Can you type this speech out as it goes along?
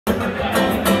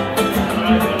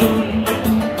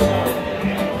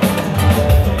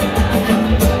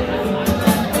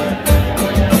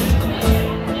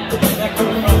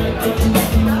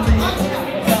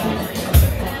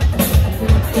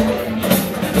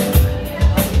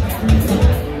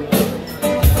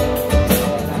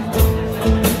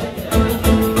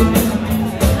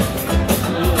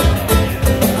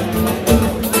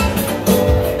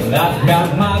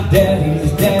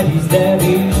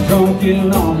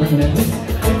government.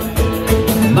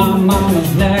 My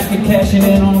mama's knack at cashing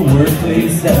in on a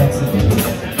workplace accident.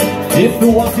 If the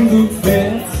walking boot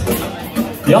fits,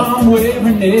 yeah, I'm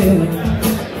wearing it.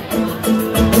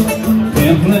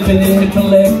 Been flipping in to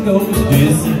collect those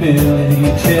disability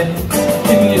checks.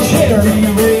 Give me a cherry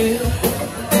red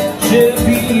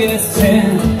Chevy S10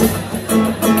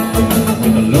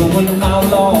 with aluminum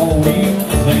outlaw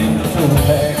wheels and the tow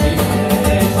package.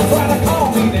 That's why they call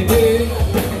me the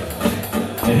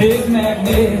Hick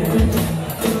Magnet.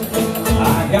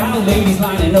 I got ladies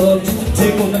lining up just to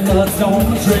tickle the nuts on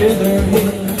my trailer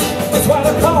head. That's why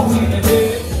they call me the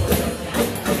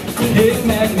Hick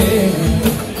Magnet.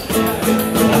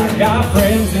 I got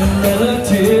friends and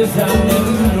relatives I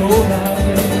never know about it.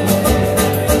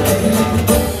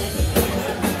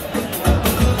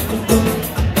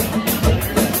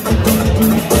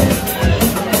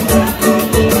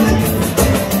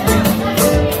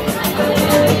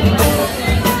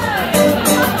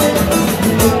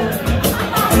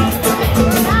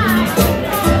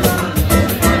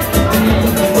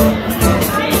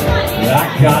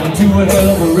 Got into a hell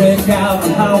of a wreck out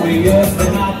on Highway F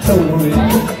and I tore it.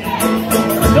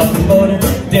 Nothing but a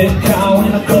dead cow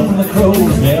and a couple of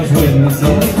crows there's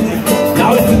witnesses.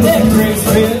 Now if the neck brace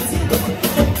fits,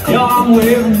 yeah, I'm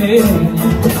wearing it.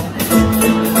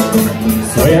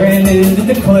 Swearing in to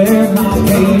declare my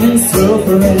pain and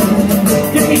suffering.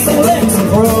 Give me some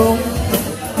Lexapro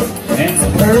and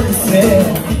some Percocet.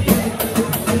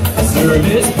 A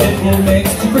service pit will make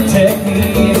to protect me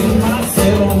and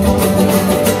myself.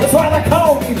 That's why they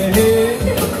call me the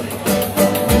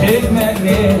Hick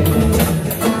Magnet.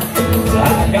 I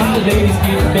got ladies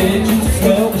getting bed just to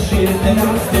smell the shit that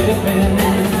I'm stepping in.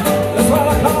 That's why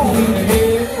they call me the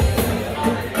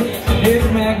Hick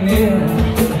Magnet.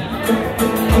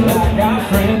 I got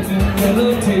friends and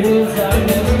relatives I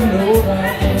never know about.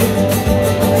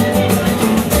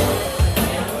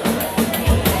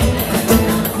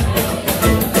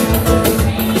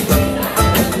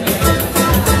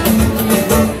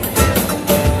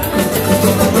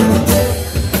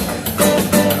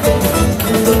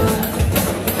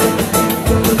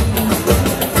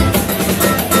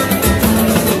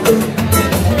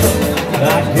 I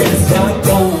guess I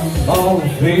done all a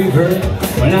favor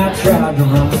when I tried to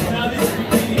run,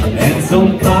 and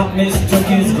some cop mistook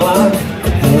his Glock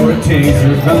for a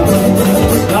taser gun.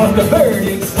 Now if the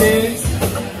verdict sticks,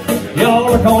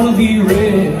 y'all are gonna be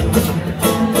red.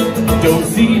 Don't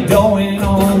see doing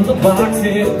on the box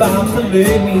about to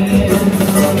let me in.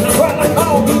 That's why they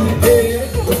call me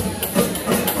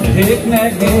the Hick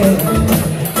Magnet.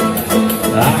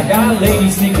 I got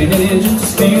ladies sneaking in just to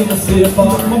steal a sip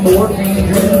off my morphine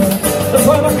drip. That's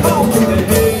why they call me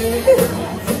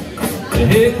the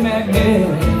Hick Magnet.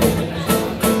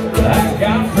 I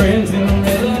got friends and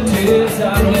relatives I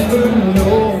never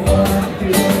know what to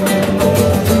do.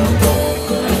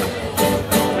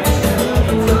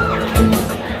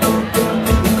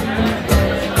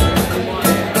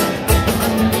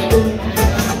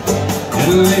 And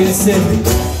the lady said,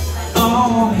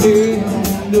 oh hell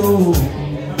no.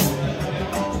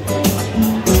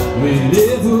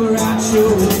 Whenever I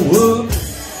show up,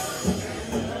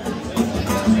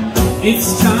 it's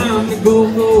time to go,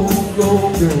 go, go,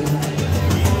 girl.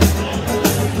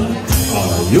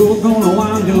 Or you're gonna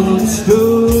wind up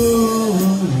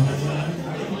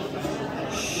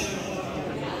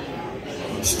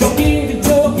stuck in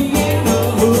Kentucky in a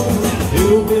hook,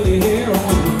 hillbilly hair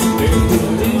on,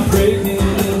 barefoot pregnant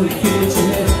in the kitchen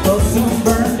of some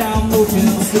burned down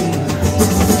motel scene.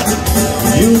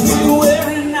 You'll be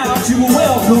wearing out your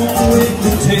welcome with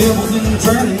the tables and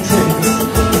turning tricks.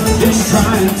 Just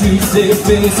trying to save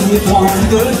face with one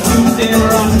good tooth and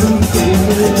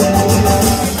rendezvous.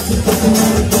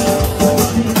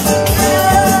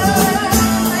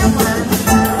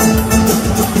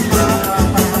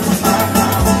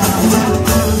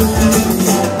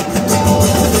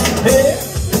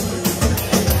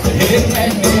 Hick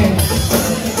Magnet.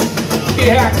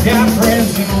 Yeah, I got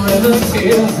friends and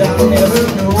relatives I never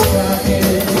know about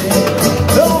it.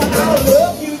 Oh, I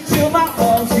love you till my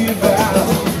arms give out.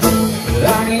 I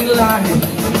ain't lying,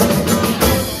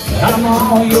 I'm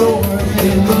all yours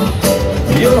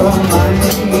and you're all mine.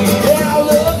 Yeah, I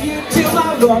love you till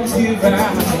my lungs give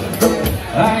out.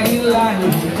 I ain't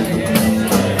lying,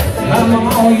 I'm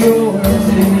all yours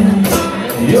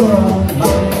and you're all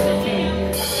mine.